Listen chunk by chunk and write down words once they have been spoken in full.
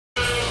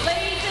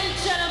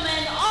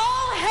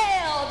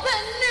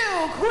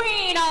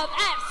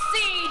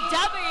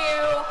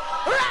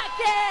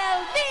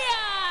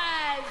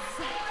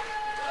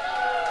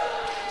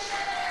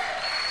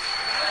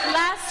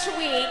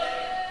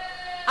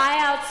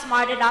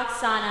outsmarted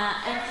Oksana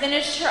and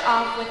finished her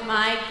off with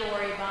my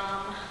glory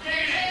bomb.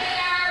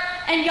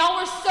 And y'all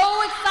were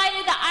so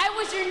excited that I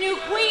was your new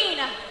queen.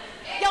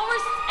 Y'all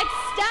were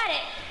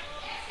ecstatic.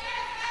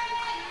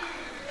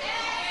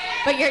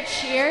 But your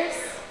cheers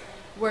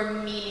were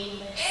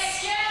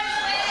meaningless.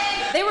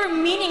 They were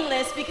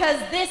meaningless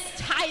because this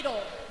title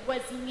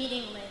was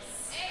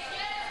meaningless.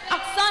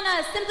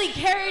 Oksana simply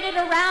carried it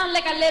around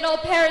like a little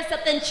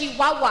Parasitan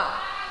Chihuahua.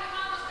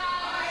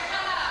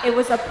 It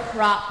was a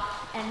prop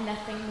and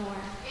nothing more.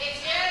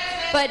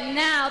 But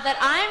now that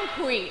I'm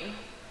queen,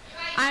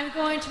 I'm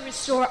going to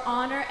restore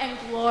honor and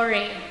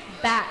glory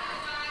back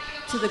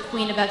to the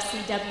Queen of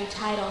FCW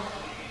title.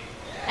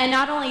 And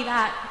not only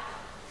that,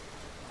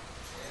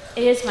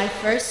 it is my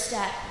first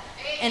step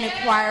in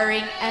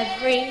acquiring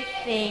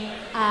everything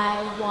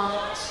I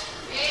want.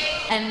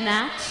 And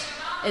that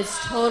is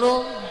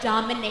total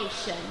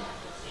domination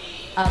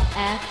of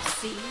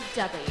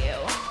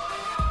FCW.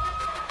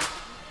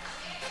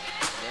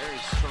 Very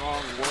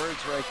strong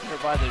words right there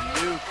by the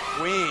new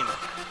queen.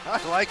 I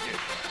like it.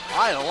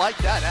 I like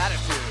that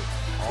attitude.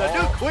 The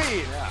new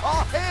queen. Yeah.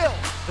 All hail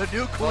the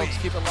new queen. Folks,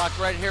 keep it locked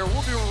right here.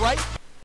 We'll be right